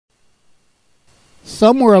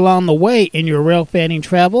Somewhere along the way in your rail fanning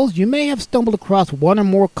travels, you may have stumbled across one or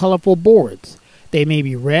more colorful boards. They may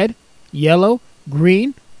be red, yellow,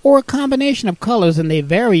 green, or a combination of colors, and they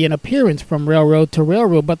vary in appearance from railroad to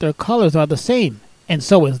railroad, but their colors are the same, and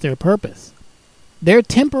so is their purpose. They're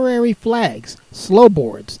temporary flags, slow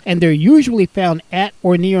boards, and they're usually found at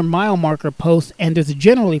or near mile marker posts, and there's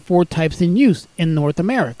generally 4 types in use in North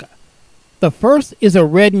America. The first is a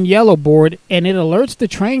red and yellow board, and it alerts the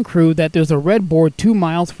train crew that there's a red board 2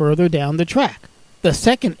 miles further down the track. The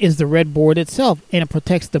second is the red board itself, and it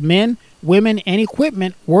protects the men, women, and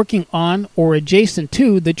equipment working on or adjacent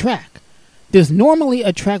to the track. There's normally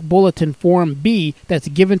a track bulletin form B that's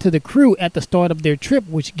given to the crew at the start of their trip,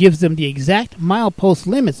 which gives them the exact milepost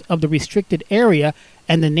limits of the restricted area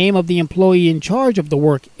and the name of the employee in charge of the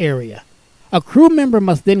work area. A crew member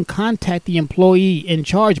must then contact the employee in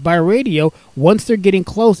charge by radio once they're getting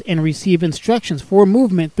close and receive instructions for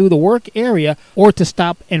movement through the work area, or to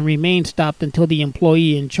stop and remain stopped until the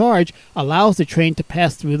employee in charge allows the train to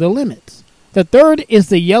pass through the limits. The third is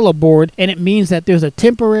the yellow board, and it means that there's a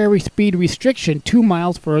temporary speed restriction 2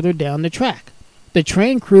 miles further down the track. The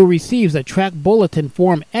train crew receives a track bulletin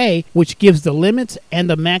form A, which gives the limits and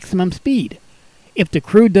the maximum speed. If the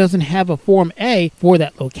crew doesn't have a form A for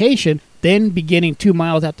that location, then beginning 2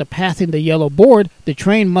 miles after passing the yellow board, the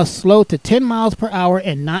train must slow to 10 miles per hour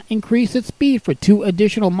and not increase its speed for 2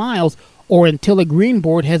 additional miles, or until a green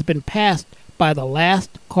board has been passed by the last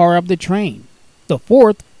car of the train. The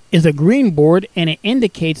fourth is a green board, and it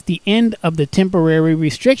indicates the end of the temporary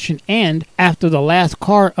restriction, and after the last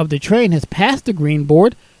car of the train has passed the green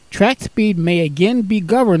board, track speed may again be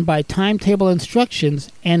governed by timetable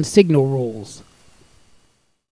instructions and signal rules.